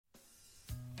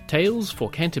Tales for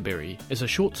Canterbury is a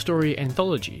short story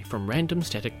anthology from Random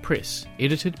Static Press,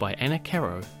 edited by Anna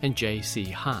Caro and J.C.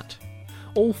 Hart.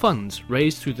 All funds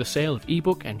raised through the sale of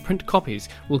ebook and print copies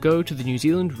will go to the New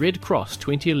Zealand Red Cross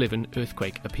 2011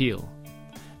 Earthquake Appeal.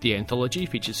 The anthology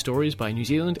features stories by New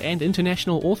Zealand and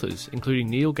international authors including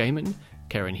Neil Gaiman,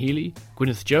 Karen Healy,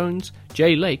 Gwyneth Jones,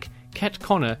 Jay Lake, Kat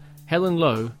Connor, Helen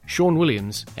Lowe, Sean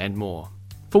Williams, and more.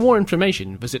 For more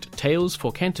information, visit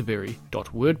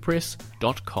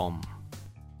talesforcanterbury.wordpress.com.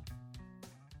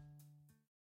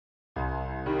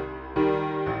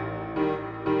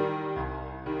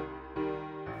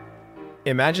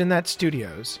 Imagine That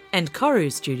Studios and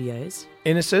Koru Studios,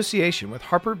 in association with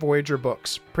Harper Voyager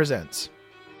Books, presents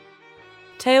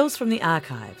Tales from the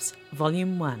Archives,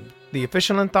 Volume 1, the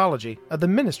official anthology of the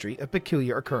Ministry of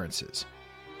Peculiar Occurrences.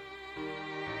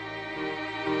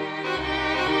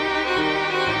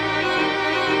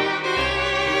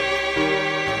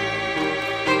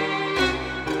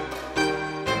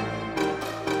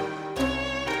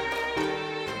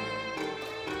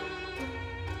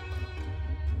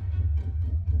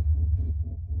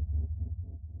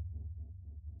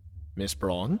 Miss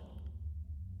Braun?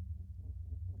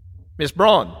 Miss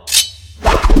Braun!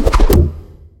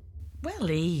 Well,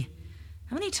 Lee,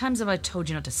 how many times have I told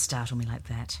you not to startle me like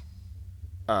that?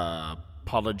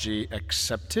 Apology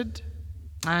accepted?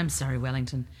 I'm sorry,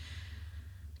 Wellington.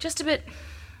 Just a bit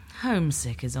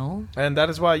homesick is all. And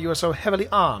that is why you are so heavily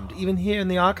armed, even here in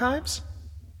the archives?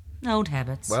 Old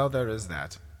habits. Well, there is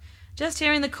that. Just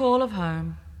hearing the call of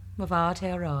home of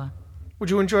Aotearoa. Would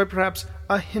you enjoy perhaps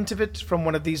a hint of it from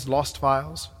one of these lost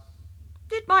files?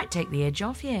 It might take the edge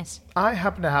off, yes. I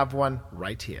happen to have one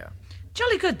right here.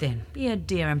 Jolly good, then. Be a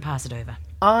dear and pass it over.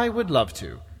 I would love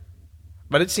to.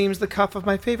 But it seems the cuff of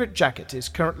my favourite jacket is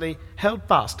currently held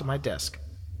fast to my desk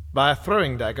by a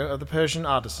throwing dagger of the Persian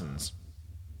artisans.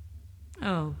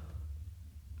 Oh.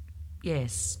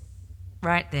 Yes.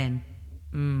 Right then.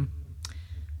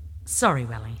 Sorry,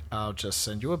 Welly. I'll just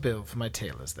send you a bill for my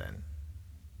tailors then.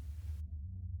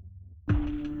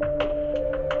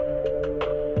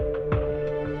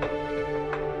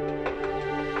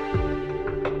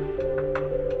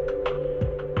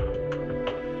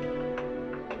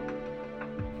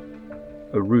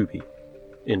 A Ruby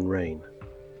in Rain.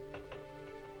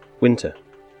 Winter,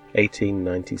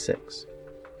 1896.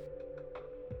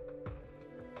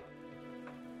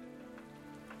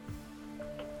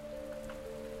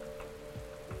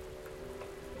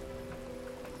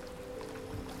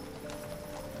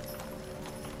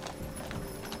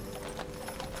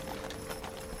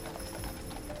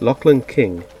 Lachlan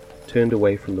King turned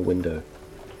away from the window.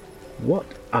 "What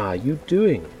are you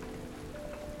doing?"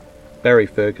 Barry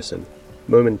Ferguson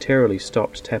momentarily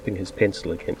stopped tapping his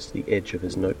pencil against the edge of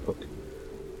his notebook.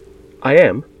 "I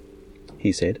am,"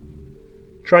 he said,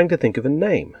 "trying to think of a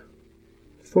name.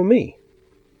 For me."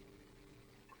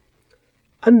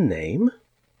 "A name?"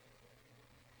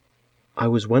 "I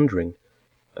was wondering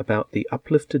about the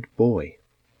uplifted boy."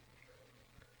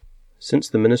 Since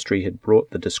the ministry had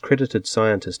brought the discredited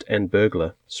scientist and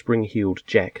burglar, Spring-Heeled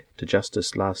Jack, to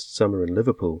justice last summer in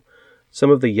Liverpool, some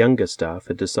of the younger staff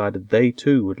had decided they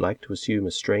too would like to assume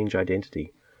a strange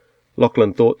identity.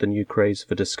 Lachlan thought the new craze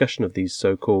for discussion of these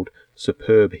so-called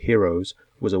superb heroes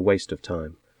was a waste of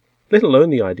time, let alone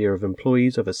the idea of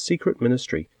employees of a secret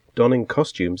ministry donning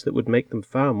costumes that would make them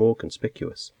far more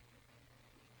conspicuous.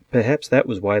 Perhaps that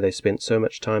was why they spent so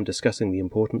much time discussing the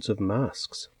importance of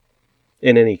masks.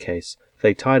 In any case,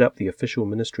 they tied up the official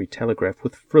ministry telegraph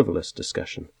with frivolous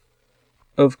discussion.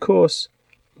 Of course,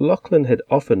 Lachlan had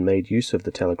often made use of the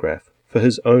telegraph for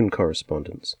his own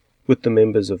correspondence with the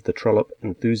members of the Trollope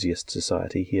Enthusiast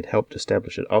Society he had helped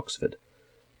establish at Oxford,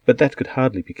 but that could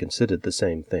hardly be considered the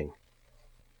same thing.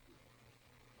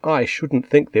 "I shouldn't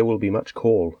think there will be much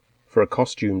call for a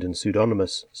costumed and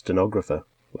pseudonymous stenographer,"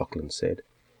 Lachlan said.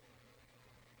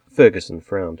 Ferguson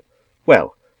frowned.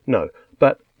 "Well, no,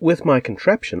 but with my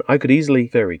contraption I could easily—"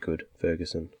 "Very good,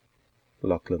 Ferguson,"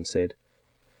 Lachlan said.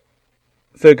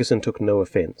 Ferguson took no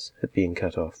offence at being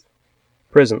cut off.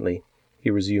 Presently he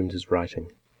resumed his writing.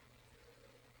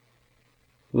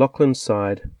 Lachlan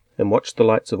sighed and watched the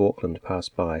lights of Auckland pass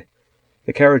by.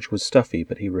 The carriage was stuffy,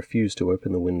 but he refused to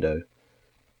open the window.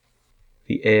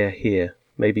 The air here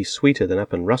may be sweeter than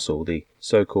up in Russell, the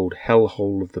so-called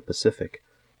hell-hole of the Pacific,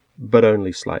 but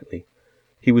only slightly.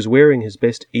 He was wearing his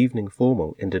best evening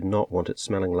formal and did not want it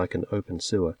smelling like an open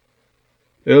sewer.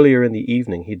 Earlier in the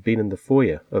evening he'd been in the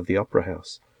foyer of the Opera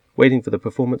House, waiting for the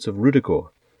performance of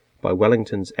Ruddigore by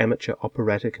Wellington's Amateur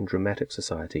Operatic and Dramatic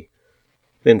Society.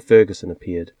 Then Ferguson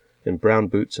appeared, in brown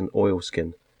boots and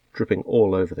oilskin, dripping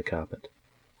all over the carpet.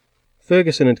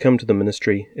 Ferguson had come to the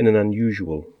ministry in an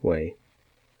unusual way.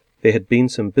 There had been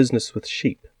some business with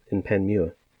sheep in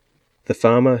Panmure. The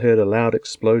farmer heard a loud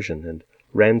explosion and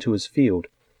ran to his field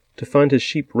to find his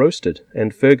sheep roasted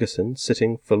and Ferguson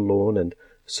sitting forlorn and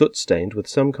soot-stained with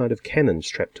some kind of cannon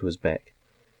strapped to his back.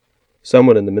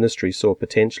 Someone in the ministry saw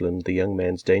potential in the young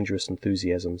man's dangerous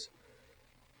enthusiasms.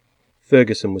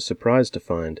 Ferguson was surprised to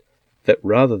find that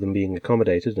rather than being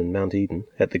accommodated in Mount Eden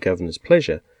at the governor's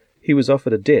pleasure, he was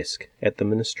offered a desk at the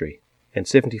ministry and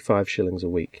 75 shillings a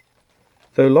week.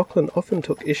 Though Lachlan often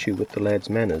took issue with the lad's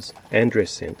manners and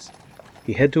dress sense,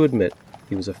 he had to admit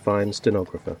he was a fine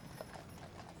stenographer.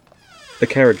 The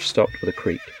carriage stopped with a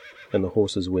creak, and the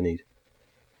horses whinnied.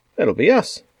 "That'll be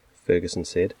us," Ferguson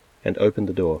said, and opened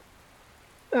the door.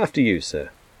 "After you, sir."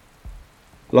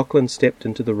 Lachlan stepped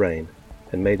into the rain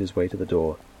and made his way to the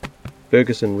door.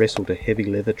 Ferguson wrestled a heavy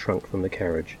leather trunk from the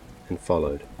carriage and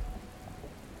followed.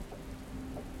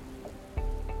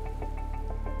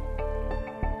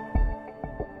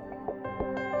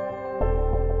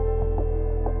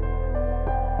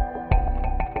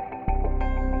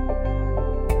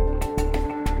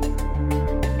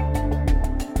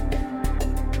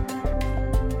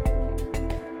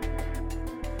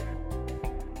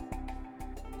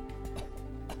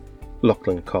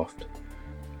 Lachlan coughed.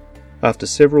 After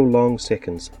several long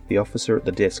seconds, the officer at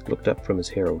the desk looked up from his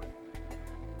herald.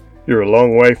 "You're a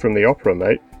long way from the opera,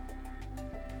 mate."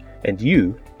 "And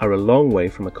you are a long way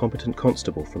from a competent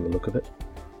constable, from the look of it.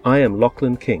 I am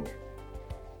Lachlan King."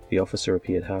 The officer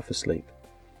appeared half asleep.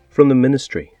 "From the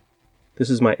ministry. This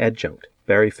is my adjunct,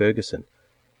 Barry Ferguson."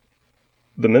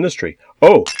 "The ministry?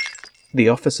 Oh!" The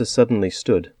officer suddenly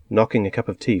stood, knocking a cup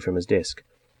of tea from his desk.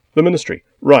 "The ministry.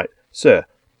 Right, sir.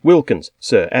 Wilkins,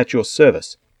 sir, at your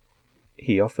service."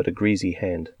 He offered a greasy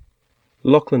hand.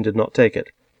 Lachlan did not take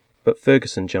it, but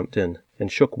Ferguson jumped in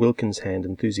and shook Wilkins' hand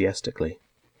enthusiastically.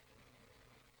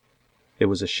 There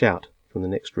was a shout from the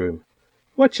next room.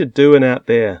 "What you doing out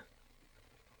there?"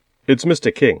 "It's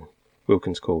Mr. King,"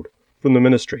 Wilkins called, "from the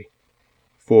ministry.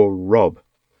 For Rob."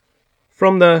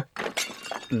 "From the—"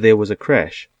 There was a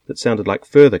crash that sounded like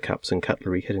further cups and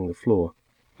cutlery hitting the floor.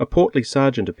 A portly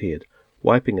sergeant appeared,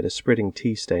 wiping at a spreading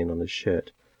tea stain on his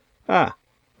shirt. "Ah,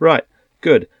 right,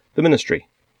 good, the ministry.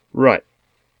 Right."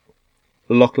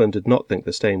 Lachlan did not think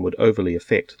the stain would overly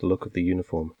affect the look of the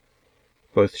uniform.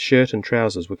 Both shirt and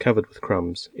trousers were covered with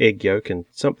crumbs, egg yolk, and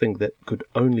something that could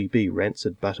only be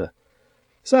rancid butter.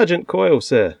 "Sergeant Coyle,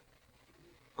 sir."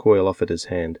 Coyle offered his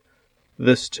hand.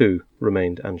 This, too,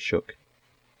 remained unshook.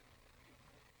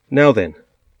 "Now then,"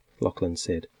 Lachlan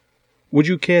said, "would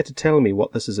you care to tell me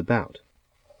what this is about?"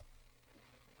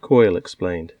 Coyle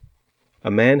explained. A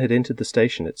man had entered the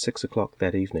station at 6 o'clock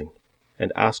that evening,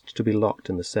 and asked to be locked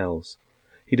in the cells.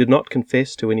 He did not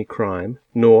confess to any crime,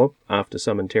 nor, after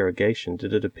some interrogation,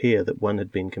 did it appear that one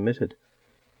had been committed.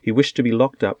 He wished to be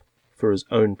locked up for his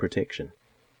own protection.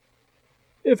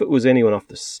 "If it was anyone off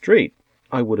the street,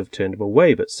 I would have turned him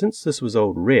away, but since this was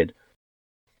old Red—"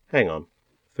 "Hang on,"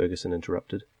 Ferguson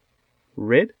interrupted.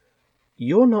 "Red?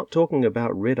 You're not talking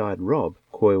about Red-Eyed Rob?"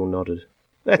 Coyle nodded.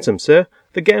 "That's him, sir,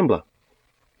 the gambler."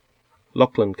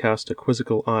 Lachlan cast a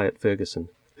quizzical eye at Ferguson,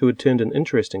 who had turned an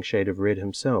interesting shade of red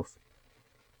himself.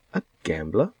 "A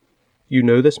gambler? You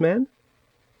know this man?"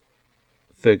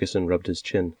 Ferguson rubbed his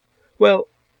chin. "Well,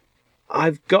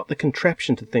 I've got the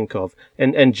contraption to think of,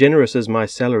 and generous as my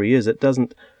salary is, it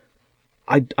doesn't...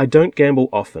 I don't gamble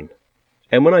often,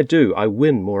 and when I do, I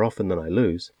win more often than I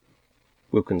lose."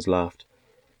 Wilkins laughed.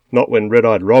 "Not when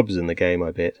Red-Eyed Rob's in the game,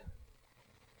 I bet."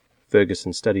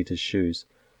 Ferguson studied his shoes.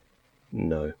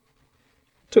 "No."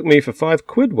 "Took me for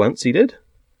 £5 once, he did,"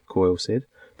 Coyle said.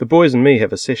 "The boys and me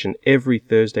have a session every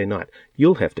Thursday night.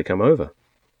 You'll have to come over."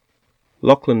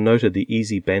 Lachlan noted the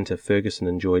easy banter Ferguson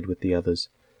enjoyed with the others.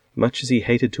 Much as he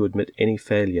hated to admit any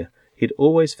failure, he had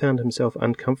always found himself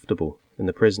uncomfortable in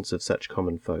the presence of such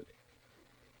common folk.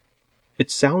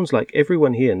 "It sounds like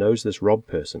everyone here knows this Rob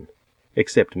person,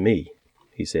 except me,"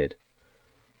 he said.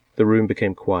 The room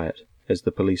became quiet as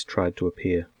the police tried to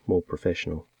appear more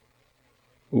professional.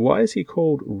 "Why is he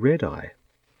called Red-Eye?"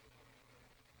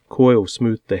 Coyle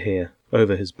smoothed the hair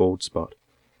over his bald spot.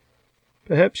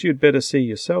 "Perhaps you'd better see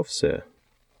yourself, sir."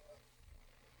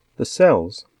 The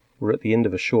cells were at the end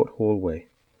of a short hallway.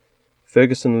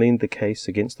 Ferguson leaned the case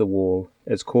against the wall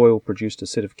as Coyle produced a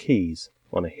set of keys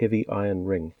on a heavy iron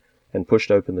ring and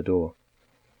pushed open the door.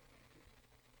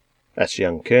 "That's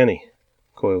young Kearney,"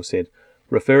 Coyle said,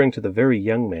 referring to the very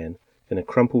young man in a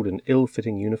crumpled and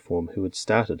ill-fitting uniform who had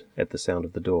started at the sound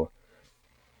of the door.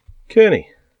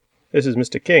 "Kearney, this is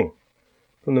Mr. King,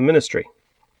 from the ministry."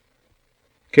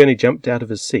 Kearney jumped out of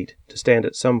his seat to stand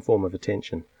at some form of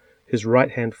attention. His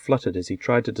right hand fluttered as he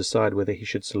tried to decide whether he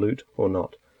should salute or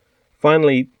not.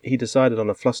 Finally, he decided on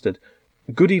a flustered,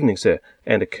 "Good evening, sir,"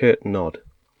 and a curt nod.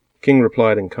 King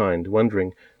replied in kind,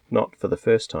 wondering, not for the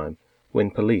first time,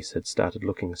 when police had started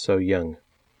looking so young.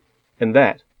 "And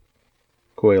that,"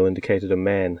 Coyle indicated a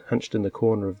man hunched in the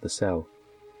corner of the cell,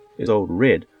 "is old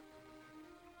Red."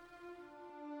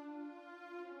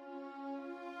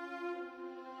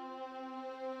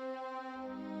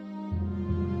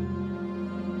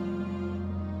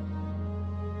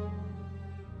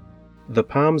 The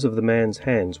palms of the man's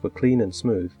hands were clean and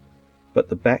smooth, but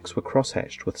the backs were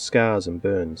cross-hatched with scars and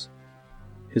burns.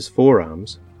 His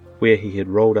forearms, where he had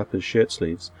rolled up his shirt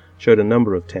sleeves, showed a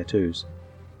number of tattoos.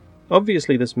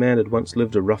 Obviously this man had once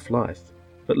lived a rough life,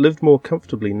 but lived more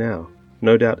comfortably now,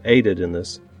 no doubt aided in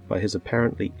this by his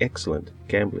apparently excellent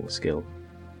gambling skill.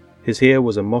 His hair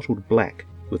was a mottled black,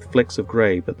 with flecks of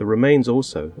grey, but the remains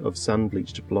also of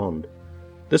sun-bleached blonde.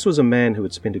 This was a man who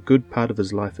had spent a good part of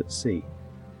his life at sea.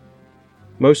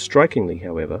 Most strikingly,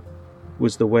 however,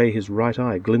 was the way his right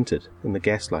eye glinted in the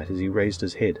gaslight as he raised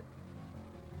his head.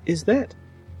 "Is that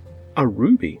a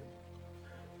ruby?"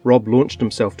 Rob launched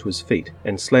himself to his feet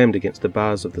and slammed against the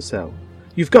bars of the cell.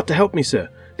 "You've got to help me, sir!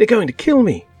 They're going to kill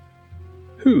me!"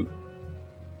 "Who?"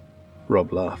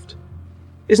 Rob laughed.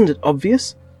 "Isn't it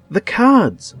obvious? The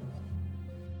cards!"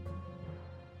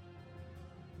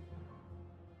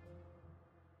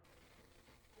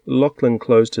 Lachlan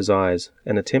closed his eyes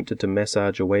and attempted to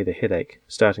massage away the headache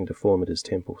starting to form at his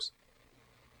temples.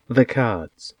 The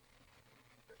cards.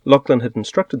 Lachlan had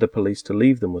instructed the police to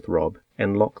leave them with Rob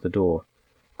and lock the door.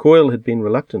 Coyle had been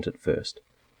reluctant at first,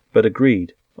 but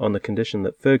agreed on the condition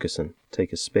that Ferguson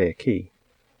take a spare key.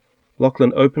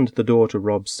 Lachlan opened the door to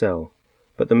Rob's cell,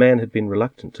 but the man had been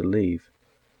reluctant to leave.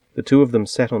 The two of them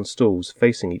sat on stools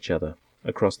facing each other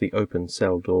across the open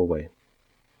cell doorway.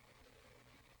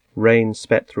 Rain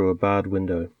spat through a barred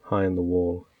window high in the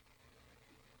wall.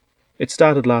 "It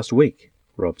started last week,"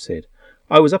 Rob said.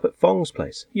 "I was up at Fong's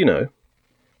place, you know."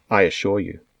 "I assure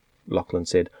you," Lachlan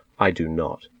said, "I do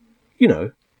not." "You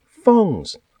know,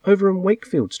 Fong's, over in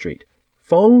Wakefield Street.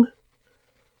 Fong?"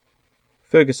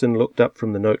 Ferguson looked up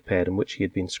from the notepad in which he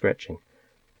had been scratching.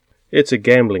 "It's a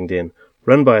gambling den,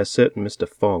 run by a certain Mr.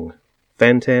 Fong.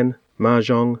 Fantan,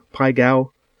 mahjong, pai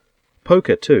gow.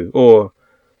 Poker, too, or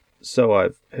so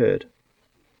I've heard."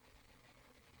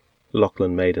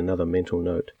 Lachlan made another mental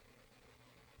note.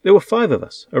 "There were 5 of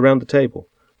us around the table.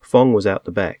 Fong was out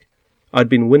the back. I'd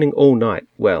been winning all night,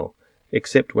 well,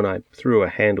 except when I threw a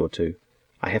hand or two.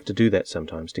 I have to do that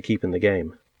sometimes to keep in the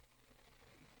game."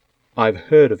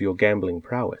 "I've heard of your gambling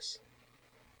prowess."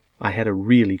 "I had a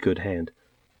really good hand.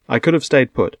 I could have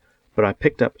stayed put, but I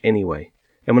picked up anyway,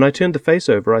 and when I turned the face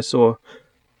over I saw—"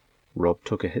 Rob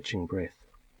took a hitching breath.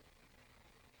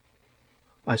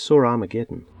 "I saw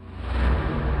Armageddon."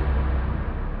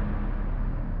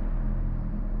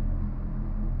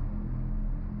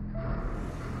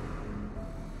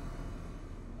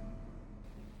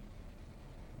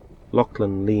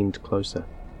 Lachlan leaned closer.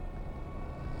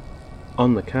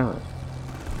 "On the card.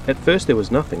 At first there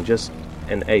was nothing, just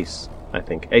an ace, I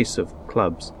think, ace of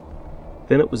clubs.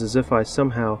 Then it was as if I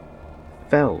somehow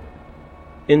fell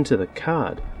into the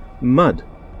card. Mud.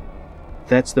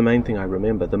 That's the main thing I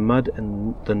remember, the mud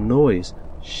and the noise,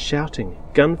 shouting,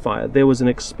 gunfire. There was an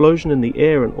explosion in the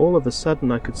air, and all of a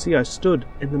sudden I could see I stood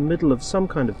in the middle of some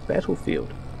kind of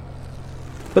battlefield.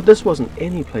 But this wasn't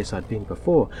any place I'd been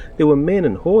before. There were men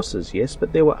and horses, yes,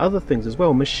 but there were other things as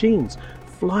well, machines,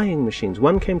 flying machines.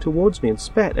 One came towards me and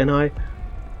spat, and I—"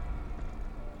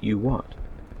 "You what?"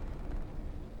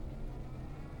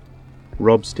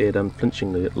 Rob stared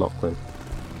unflinchingly at Lachlan.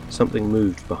 Something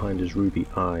moved behind his ruby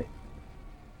eye.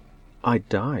 "I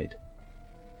died."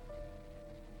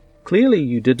 "Clearly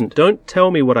you didn't—" "Don't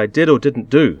tell me what I did or didn't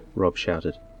do," Rob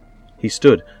shouted. He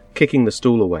stood, kicking the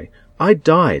stool away. "I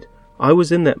died. I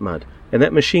was in that mud, and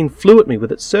that machine flew at me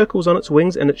with its circles on its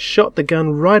wings, and it shot the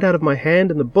gun right out of my hand,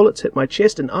 and the bullets hit my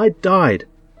chest, and I died."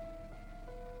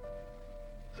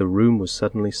 The room was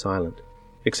suddenly silent,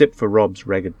 except for Rob's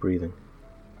ragged breathing.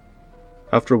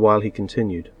 After a while he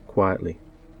continued, quietly.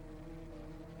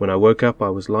 "When I woke up I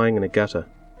was lying in a gutter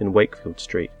in Wakefield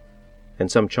Street, and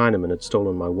some Chinaman had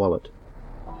stolen my wallet."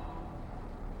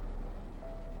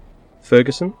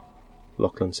 "Ferguson,"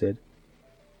 Lachlan said,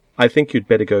 "I think you'd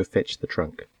better go fetch the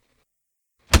trunk."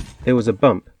 There was a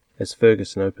bump as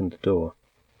Ferguson opened the door.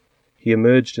 He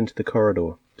emerged into the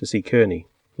corridor to see Kearney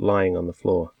lying on the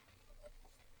floor.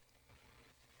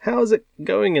 "How's it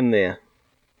going in there?"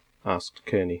 asked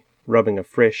Kearney, rubbing a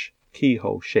fresh,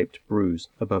 keyhole-shaped bruise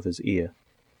above his ear.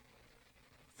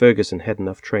 Ferguson had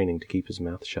enough training to keep his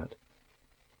mouth shut.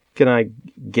 Can I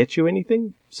get you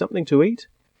anything? Something to eat?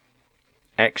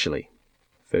 Actually,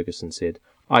 Ferguson said,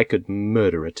 I could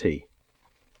murder a tea.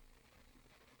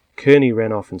 Kearney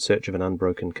ran off in search of an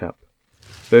unbroken cup.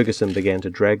 Ferguson began to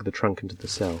drag the trunk into the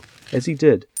cell. As he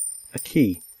did, a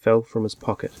key fell from his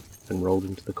pocket and rolled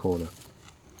into the corner.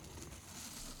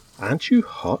 Aren't you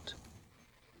hot?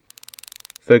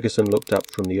 Ferguson looked up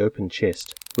from the open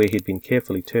chest, where he'd been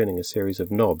carefully turning a series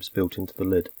of knobs built into the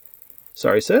lid.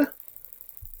 Sorry, sir?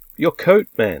 Your coat,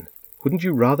 man. Wouldn't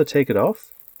you rather take it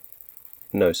off?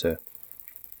 No, sir.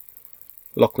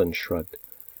 Lachlan shrugged.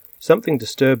 Something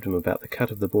disturbed him about the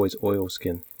cut of the boy's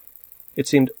oilskin. It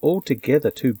seemed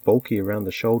altogether too bulky around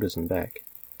the shoulders and back.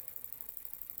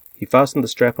 He fastened the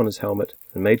strap on his helmet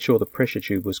and made sure the pressure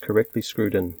tube was correctly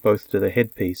screwed in both to the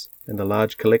headpiece and the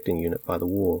large collecting unit by the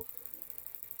wall.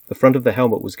 The front of the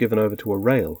helmet was given over to a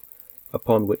rail,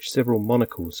 upon which several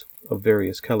monocles of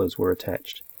various colours were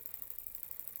attached.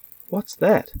 What's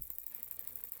that?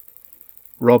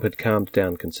 Rob had calmed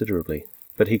down considerably,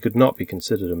 but he could not be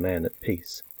considered a man at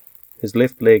peace. His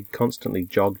left leg constantly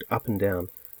jogged up and down,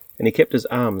 and he kept his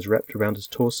arms wrapped around his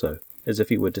torso, as if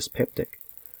he were dyspeptic.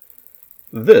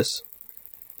 This,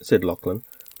 said Lachlan,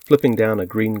 flipping down a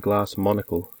green glass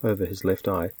monocle over his left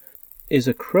eye, is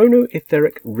a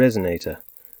chronoetheric resonator.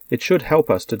 It should help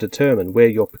us to determine where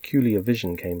your peculiar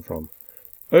vision came from.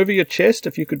 Over your chest,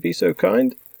 if you could be so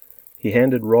kind. He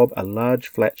handed Rob a large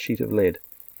flat sheet of lead.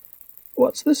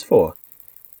 What's this for?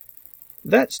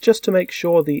 That's just to make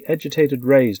sure the agitated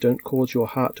rays don't cause your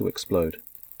heart to explode.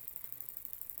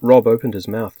 Rob opened his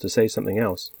mouth to say something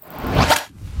else.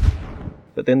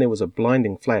 But then there was a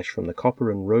blinding flash from the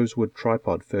copper and rosewood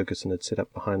tripod Ferguson had set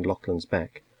up behind Lachlan's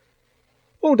back.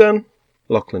 All done,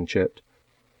 Lachlan chirped.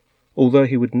 Although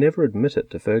he would never admit it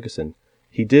to Ferguson,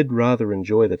 he did rather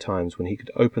enjoy the times when he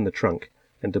could open the trunk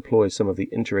and deploy some of the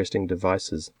interesting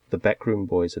devices the backroom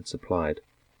boys had supplied.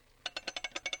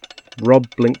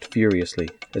 Rob blinked furiously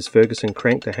as Ferguson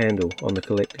cranked a handle on the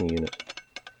collecting unit.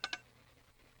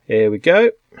 Here we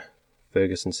go,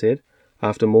 Ferguson said,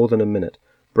 after more than a minute,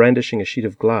 brandishing a sheet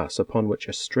of glass upon which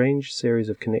a strange series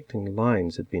of connecting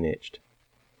lines had been etched.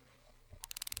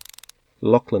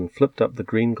 Lachlan flipped up the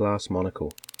green glass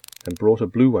monocle and brought a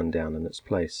blue one down in its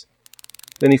place.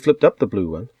 Then he flipped up the blue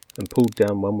one and pulled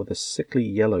down one with a sickly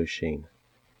yellow sheen.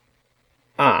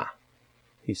 Ah,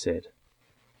 he said.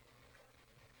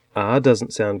 Ah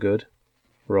doesn't sound good,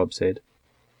 Rob said.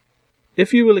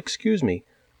 If you will excuse me,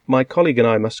 my colleague and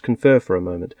I must confer for a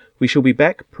moment. We shall be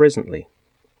back presently.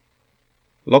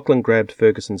 Lachlan grabbed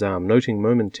Ferguson's arm, noting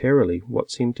momentarily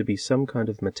what seemed to be some kind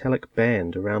of metallic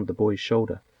band around the boy's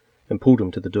shoulder, and pulled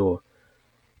him to the door.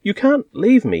 You can't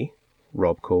leave me,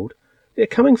 Rob called. They're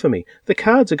coming for me. The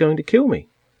cards are going to kill me.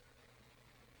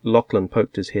 Lachlan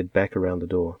poked his head back around the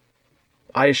door.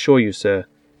 I assure you, sir,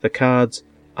 the cards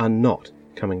are not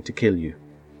coming to kill you.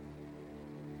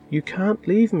 You can't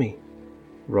leave me,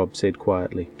 Rob said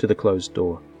quietly to the closed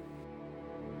door.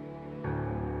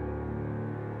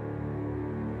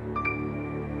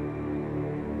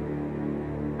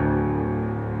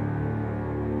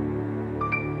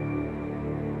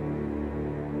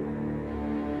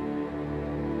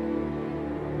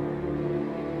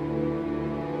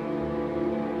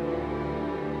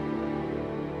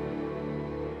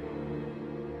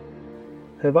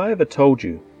 Have I ever told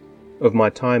you of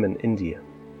my time in India?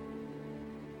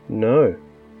 No,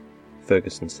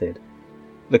 Ferguson said.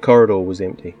 The corridor was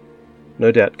empty.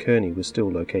 No doubt Kearney was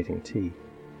still locating tea.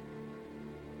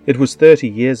 It was 30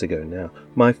 years ago now,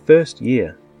 my first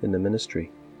year in the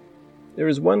ministry. There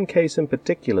is one case in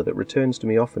particular that returns to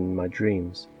me often in my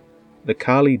dreams. The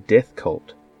Kali death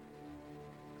cult.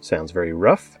 Sounds very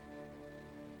rough.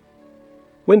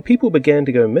 When people began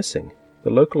to go missing, the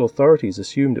local authorities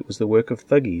assumed it was the work of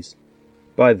thuggies.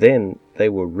 By then, they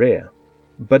were rare,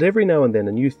 but every now and then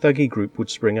a new thuggy group would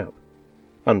spring up.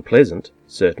 Unpleasant,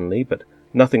 certainly, but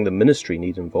nothing the ministry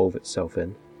need involve itself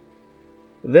in.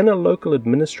 Then a local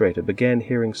administrator began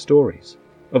hearing stories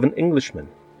of an Englishman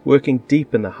working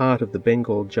deep in the heart of the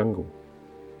Bengal jungle,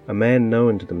 a man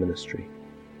known to the ministry,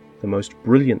 the most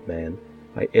brilliant man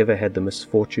I ever had the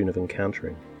misfortune of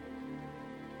encountering.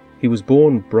 He was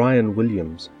born Brian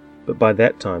Williams, but by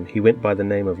that time he went by the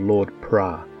name of Lord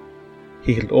Pra.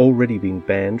 He had already been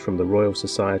banned from the Royal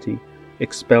Society,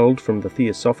 expelled from the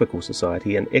Theosophical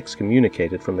Society, and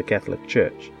excommunicated from the Catholic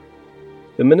Church.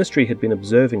 The ministry had been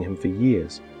observing him for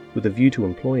years, with a view to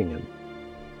employing him,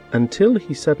 until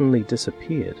he suddenly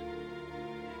disappeared.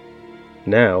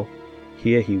 Now,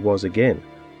 here he was again,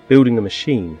 building a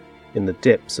machine in the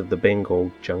depths of the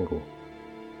Bengal jungle.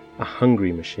 A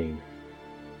hungry machine.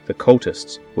 The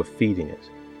cultists were feeding it.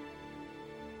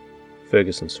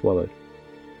 Ferguson swallowed.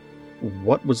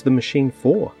 What was the machine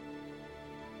for?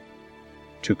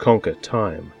 To conquer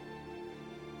time.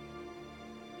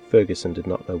 Ferguson did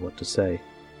not know what to say.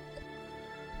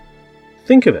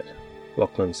 Think of it,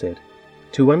 Lachlan said.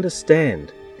 To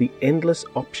understand the endless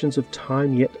options of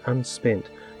time yet unspent,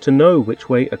 to know which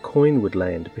way a coin would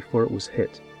land before it was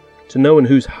hit, to know in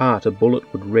whose heart a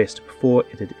bullet would rest before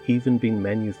it had even been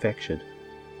manufactured.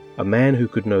 A man who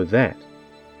could know that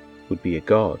would be a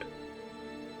god.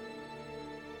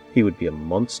 He would be a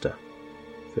monster,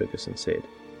 Ferguson said.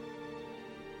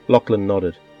 Lachlan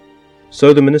nodded.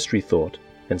 So the ministry thought,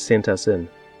 and sent us in.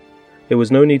 There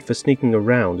was no need for sneaking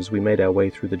around as we made our way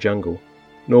through the jungle,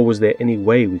 nor was there any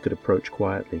way we could approach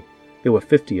quietly. There were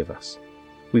 50 of us.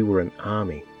 We were an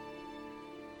army.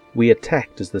 We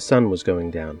attacked as the sun was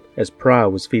going down, as Prior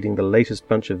was feeding the latest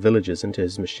bunch of villagers into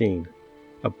his machine.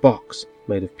 A box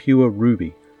made of pure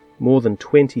ruby, more than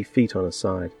 20 feet on a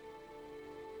side.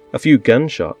 A few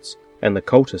gunshots, and the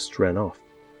cultists ran off,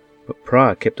 but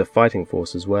Prior kept a fighting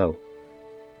force as well.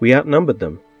 We outnumbered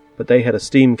them, but they had a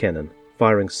steam cannon,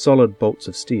 firing solid bolts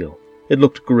of steel. It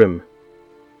looked grim.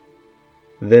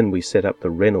 Then we set up the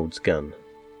Reynolds gun.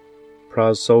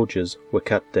 Prior's soldiers were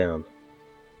cut down.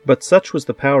 But such was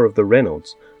the power of the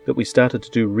Reynolds that we started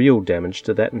to do real damage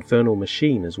to that infernal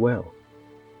machine as well.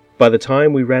 By the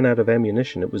time we ran out of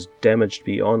ammunition, it was damaged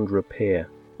beyond repair,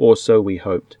 or so we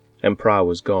hoped, and Prior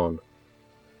was gone.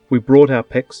 We brought our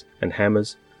picks and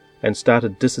hammers and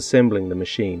started disassembling the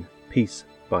machine, piece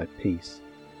by piece.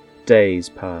 Days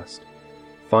passed.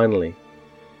 Finally,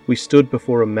 we stood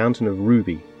before a mountain of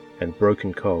ruby and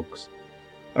broken cogs.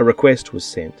 A request was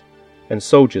sent, and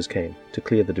soldiers came to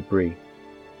clear the debris.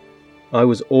 I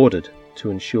was ordered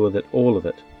to ensure that all of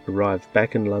it arrived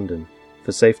back in London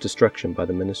for safe destruction by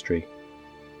the ministry.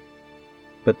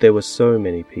 But there were so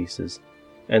many pieces,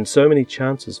 and so many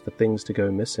chances for things to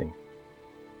go missing.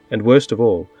 And worst of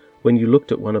all, when you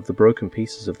looked at one of the broken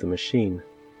pieces of the machine,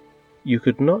 you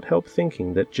could not help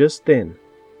thinking that just then,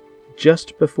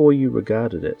 just before you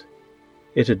regarded it,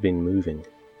 it had been moving.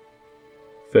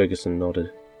 Ferguson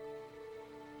nodded.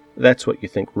 That's what you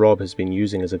think Rob has been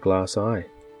using as a glass eye.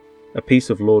 A piece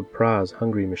of Lord Prior's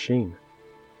hungry machine.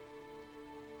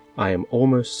 I am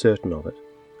almost certain of it,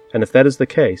 and if that is the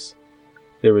case,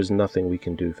 there is nothing we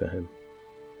can do for him.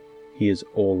 He is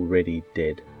already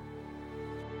dead.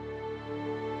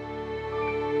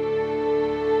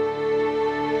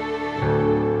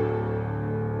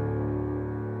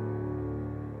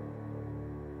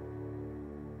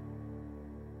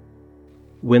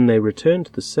 When they returned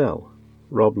to the cell,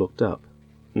 Rob looked up,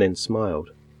 and then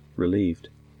smiled, relieved.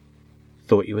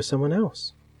 Thought you were someone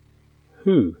else.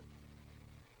 Who?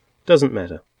 Doesn't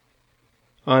matter.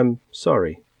 I'm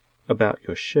sorry about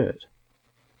your shirt.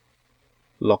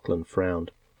 Lachlan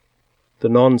frowned. The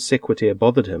non sequitur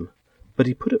bothered him, but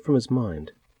he put it from his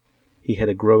mind. He had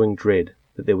a growing dread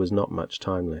that there was not much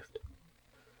time left.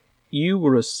 You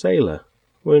were a sailor,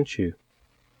 weren't you?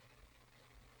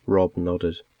 Rob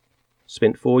nodded.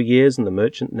 Spent 4 years in the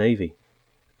merchant navy.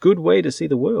 Good way to see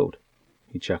the world,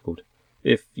 he chuckled,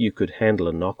 if you could handle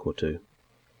a knock or two.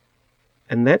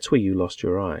 And that's where you lost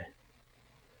your eye.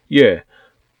 Yeah,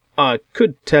 I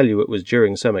could tell you it was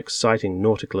during some exciting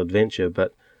nautical adventure,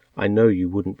 but I know you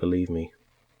wouldn't believe me.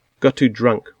 Got too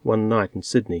drunk one night in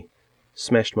Sydney,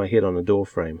 smashed my head on a door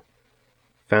frame,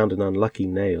 found an unlucky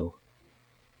nail.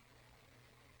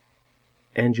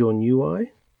 And your new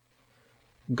eye?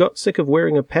 Got sick of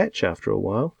wearing a patch after a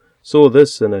while. Saw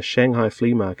this in a Shanghai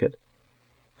flea market.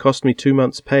 Cost me 2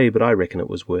 months' pay, but I reckon it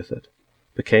was worth it.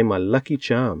 Became my lucky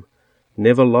charm.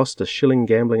 Never lost a shilling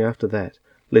gambling after that,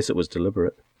 less it was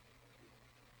deliberate.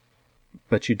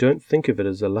 But you don't think of it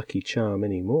as a lucky charm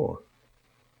any more?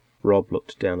 Rob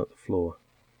looked down at the floor.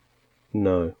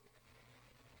 No.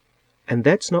 And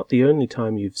that's not the only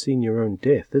time you've seen your own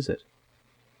death, is it?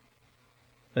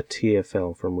 A tear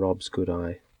fell from Rob's good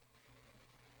eye.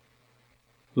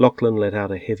 Lachlan let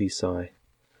out a heavy sigh.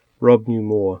 Rob knew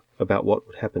more about what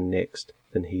would happen next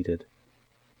than he did.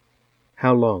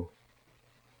 How long?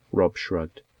 Rob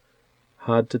shrugged.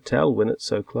 Hard to tell when it's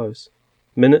so close.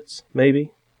 Minutes,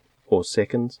 maybe? Or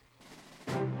seconds?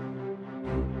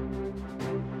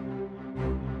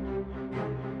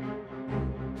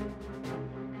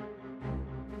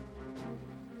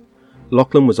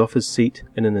 Lachlan was off his seat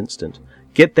in an instant.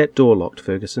 Get that door locked,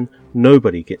 Ferguson.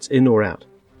 Nobody gets in or out.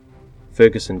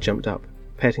 Ferguson jumped up,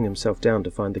 patting himself down to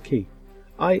find the key.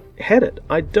 I had it.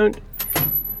 I don't...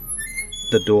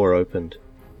 The door opened.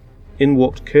 In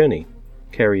walked Kearney,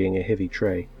 carrying a heavy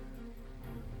tray.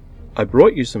 I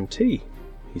brought you some tea,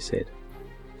 he said.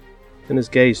 Then his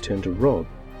gaze turned to Rob.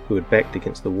 who had backed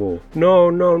against the wall. "No,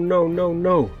 no, no, no,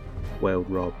 no," wailed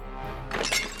Rob.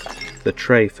 The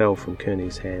tray fell from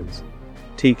Kearney's hands.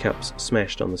 Teacups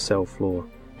smashed on the cell floor.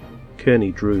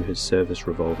 Kearney drew his service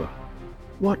revolver.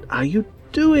 "What are you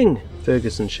doing?"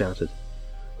 Ferguson shouted.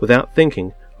 Without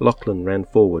thinking, Lachlan ran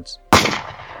forwards.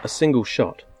 A single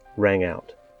shot rang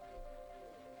out.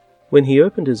 When he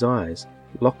opened his eyes,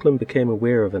 Lachlan became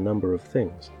aware of a number of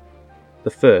things. The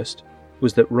first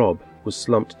was that Rob was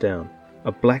slumped down,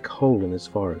 a black hole in his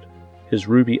forehead, his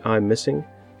ruby eye missing,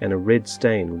 and a red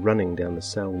stain running down the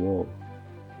cell wall.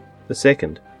 The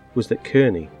second was that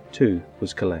Kearney, too,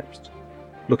 was collapsed,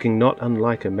 looking not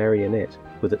unlike a marionette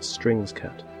with its strings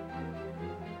cut.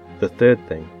 The third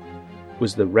thing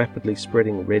was the rapidly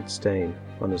spreading red stain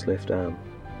on his left arm.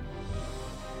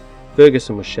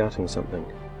 Ferguson was shouting something,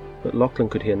 but Lachlan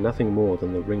could hear nothing more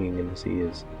than the ringing in his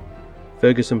ears.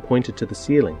 Ferguson pointed to the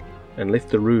ceiling and left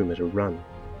the room at a run.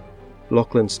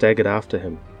 Lachlan staggered after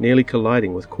him, nearly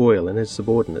colliding with Coyle and his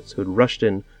subordinates who had rushed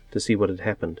in to see what had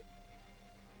happened.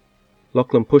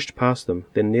 Lachlan pushed past them,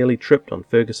 then nearly tripped on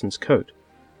Ferguson's coat,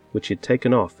 which he had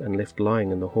taken off and left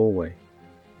lying in the hallway.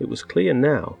 It was clear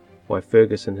now why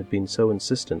Ferguson had been so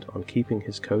insistent on keeping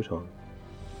his coat on.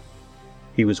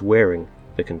 He was wearing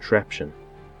the contraption.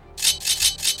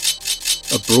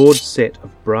 A broad set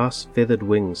of brass feathered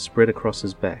wings spread across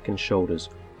his back and shoulders,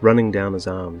 running down his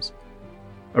arms.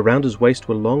 Around his waist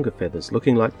were longer feathers,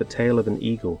 looking like the tail of an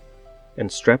eagle,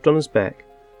 and strapped on his back,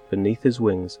 beneath his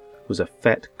wings, was a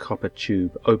fat copper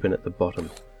tube open at the bottom.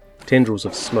 Tendrils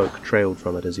of smoke trailed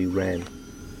from it as he ran.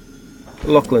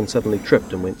 Lachlan suddenly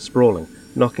tripped and went sprawling,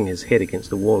 knocking his head against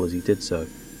the wall as he did so.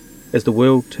 As the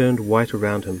world turned white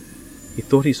around him, he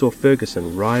thought he saw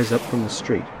Ferguson rise up from the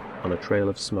street on a trail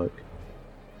of smoke.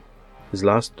 His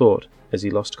last thought, as he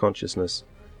lost consciousness,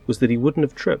 was that he wouldn't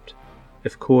have tripped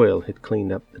if Coyle had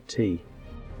cleaned up the tea.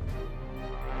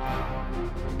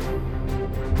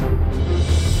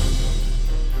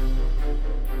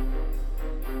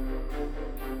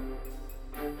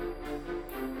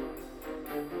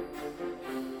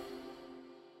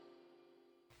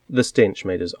 The stench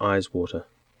made his eyes water.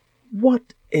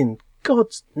 "What in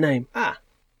God's name? Ah,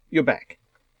 you're back.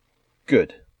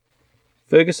 Good."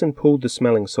 Ferguson pulled the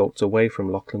smelling salts away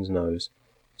from Lachlan's nose,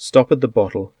 stoppered the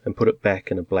bottle, and put it back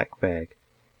in a black bag.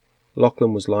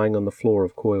 Lachlan was lying on the floor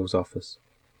of Coyle's office.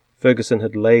 Ferguson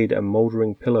had laid a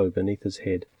mouldering pillow beneath his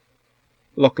head.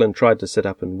 Lachlan tried to sit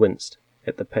up and winced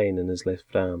at the pain in his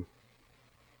left arm.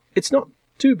 "It's not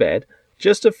too bad,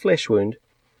 just a flesh wound.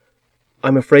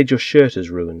 I'm afraid your shirt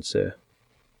is ruined, sir."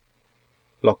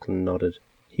 Lachlan nodded.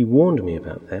 He warned me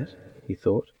about that, he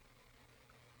thought.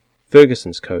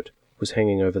 Ferguson's coat was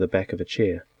hanging over the back of a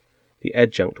chair. The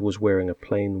adjunct was wearing a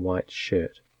plain white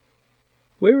shirt.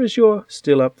 "Where is your—"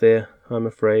 "Still up there, I'm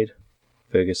afraid,"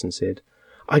 Ferguson said.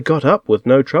 "I got up with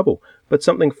no trouble, but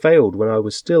something failed when I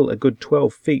was still a good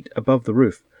 12 feet above the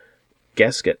roof.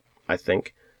 Gasket, I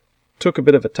think. Took a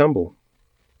bit of a tumble."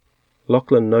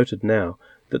 Lachlan noted now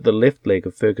that the left leg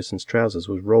of Ferguson's trousers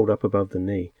was rolled up above the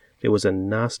knee. There was a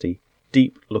nasty,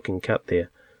 deep-looking cut there,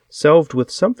 salved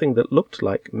with something that looked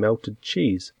like melted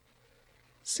cheese.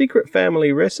 "Secret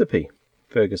family recipe,"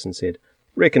 Ferguson said.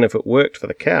 "Reckon if it worked for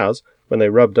the cows when they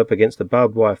rubbed up against the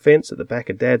barbed wire fence at the back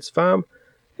of Dad's farm,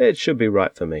 it should be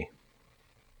right for me."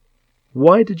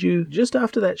 "Why did you—" "Just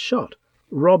after that shot,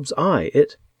 Rob's eye,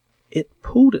 it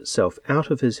pulled itself out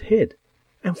of his head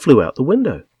and flew out the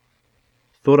window.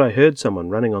 Thought I heard someone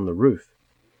running on the roof.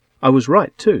 I was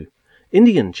right, too.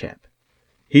 Indian chap.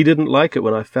 He didn't like it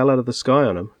when I fell out of the sky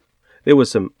on him. There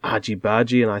was some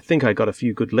argy-bargy, and I think I got a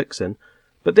few good licks in,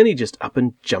 but then he just up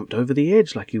and jumped over the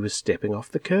edge like he was stepping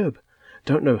off the curb.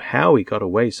 Don't know how he got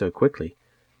away so quickly.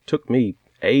 Took me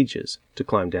ages to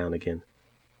climb down again.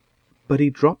 But he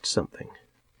dropped something."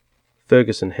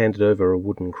 Ferguson handed over a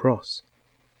wooden cross.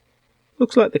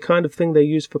 "Looks like the kind of thing they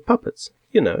use for puppets,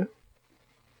 you know."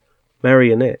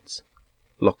 "Marionettes,"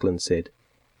 Lachlan said.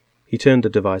 He turned the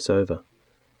device over.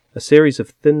 A series of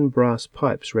thin brass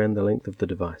pipes ran the length of the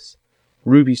device.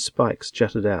 Ruby spikes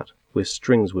jutted out where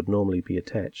strings would normally be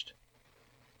attached.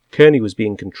 Kearney was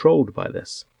being controlled by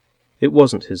this. It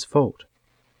wasn't his fault.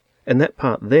 And that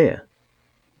part there,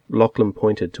 Lachlan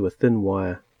pointed to a thin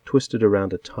wire twisted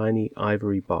around a tiny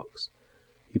ivory box.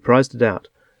 He prized it out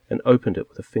and opened it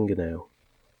with a fingernail.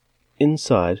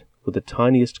 Inside were the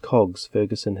tiniest cogs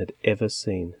Ferguson had ever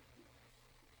seen.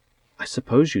 "I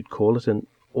suppose you'd call it an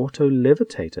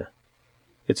auto-levitator.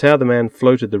 It's how the man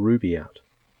floated the ruby out."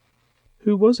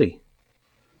 "Who was he?"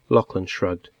 Lachlan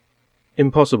shrugged.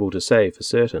 "Impossible to say for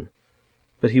certain.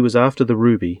 But he was after the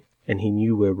ruby, and he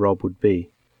knew where Rob would be.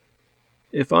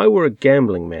 If I were a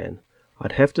gambling man,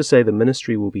 I'd have to say the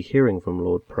Ministry will be hearing from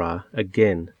Lord Pra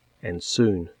again, and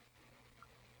soon.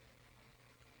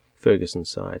 Ferguson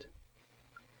sighed.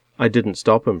 I didn't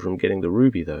stop him from getting the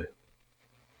ruby, though.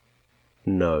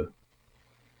 No.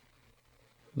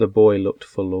 The boy looked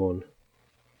forlorn.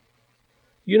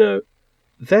 You know,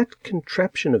 that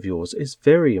contraption of yours is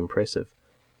very impressive.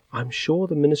 I'm sure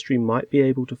the Ministry might be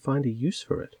able to find a use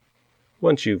for it.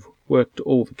 Once you've worked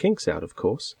all the kinks out, of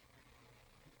course.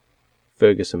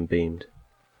 Ferguson beamed.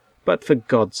 But for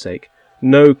God's sake,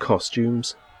 no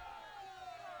costumes.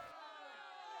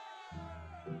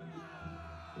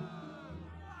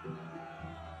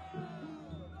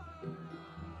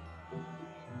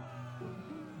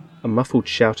 A muffled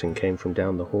shouting came from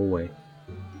down the hallway.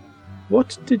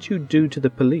 What did you do to the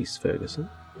police, Ferguson?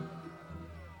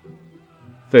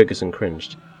 Ferguson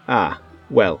cringed.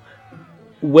 Well,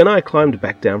 when I climbed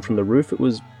back down from the roof, it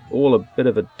was all a bit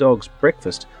of a dog's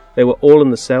breakfast. They were all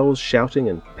in the cells, shouting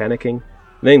and panicking.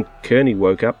 Then Kearney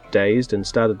woke up, dazed, and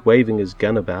started waving his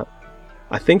gun about.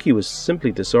 I think he was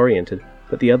simply disoriented,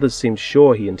 but the others seemed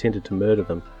sure he intended to murder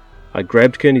them. I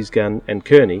grabbed Kearney's gun and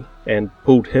Kearney, and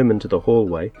pulled him into the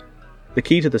hallway. The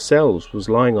key to the cells was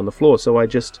lying on the floor, so I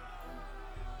just...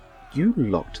 You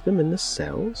locked them in the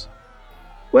cells?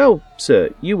 Well, sir,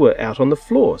 you were out on the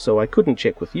floor, so I couldn't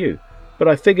check with you. But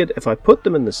I figured if I put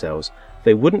them in the cells,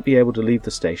 they wouldn't be able to leave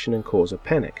the station and cause a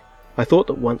panic. I thought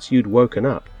that once you'd woken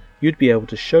up, you'd be able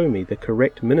to show me the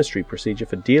correct Ministry procedure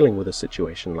for dealing with a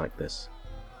situation like this.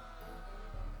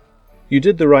 You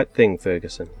did the right thing,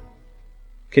 Ferguson.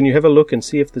 Can you have a look and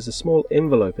see if there's a small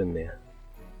envelope in there?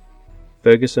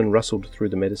 Ferguson rustled through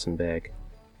the medicine bag.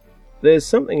 There's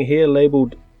something here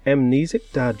labelled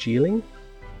Amnesic Darjeeling?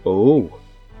 Oh.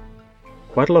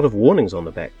 Quite a lot of warnings on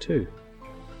the back, too.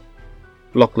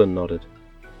 Lachlan nodded.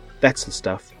 That's the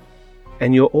stuff.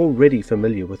 And you're already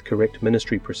familiar with correct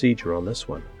Ministry procedure on this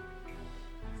one.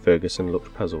 Ferguson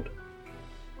looked puzzled.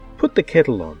 Put the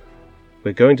kettle on.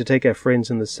 We're going to take our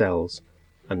friends in the cells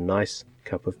a nice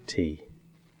cup of tea.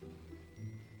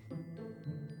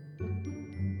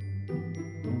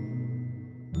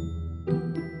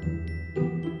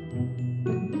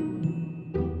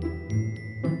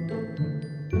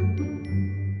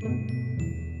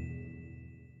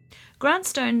 Grant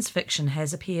Stone's fiction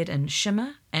has appeared in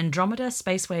Shimmer, Andromeda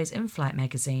Spaceway's In-Flight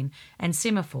magazine, and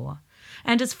Semaphore,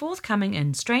 and is forthcoming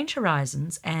in Strange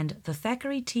Horizons and the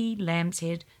Thackeray T.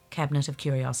 Lambshead Cabinet of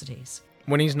Curiosities.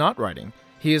 When he's not writing,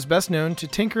 he is best known to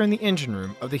tinker in the engine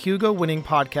room of the Hugo-winning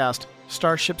podcast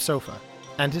Starship Sofa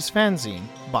and his fanzine,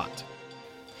 Bot.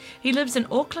 He lives in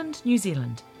Auckland, New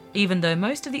Zealand, even though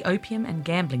most of the opium and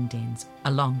gambling dens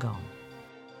are long gone.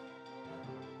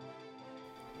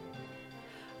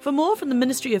 For more from the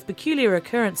Ministry of Peculiar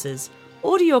Occurrences,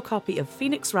 order your copy of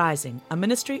Phoenix Rising, a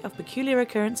Ministry of Peculiar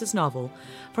Occurrences novel,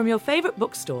 from your favourite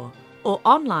bookstore or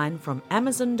online from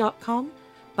Amazon.com,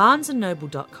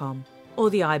 BarnesandNoble.com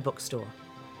or the iBookstore.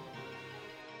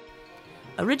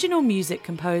 Original music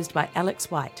composed by Alex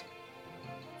White.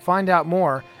 Find out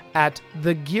more at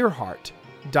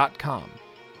thegearheart.com.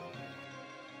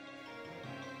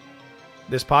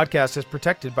 This podcast is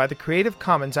protected by the Creative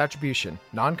Commons Attribution,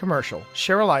 Non-Commercial,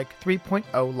 Share-alike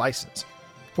 3.0 license.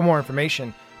 For more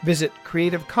information, visit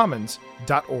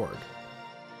creativecommons.org.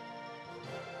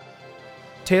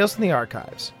 Tales from the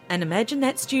Archives. And Imagine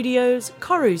That Studios,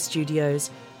 Koru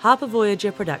Studios, Harper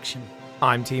Voyager production.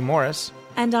 I'm T. Morris.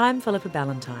 And I'm Philippa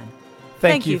Ballantyne.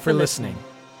 Thank you for listening.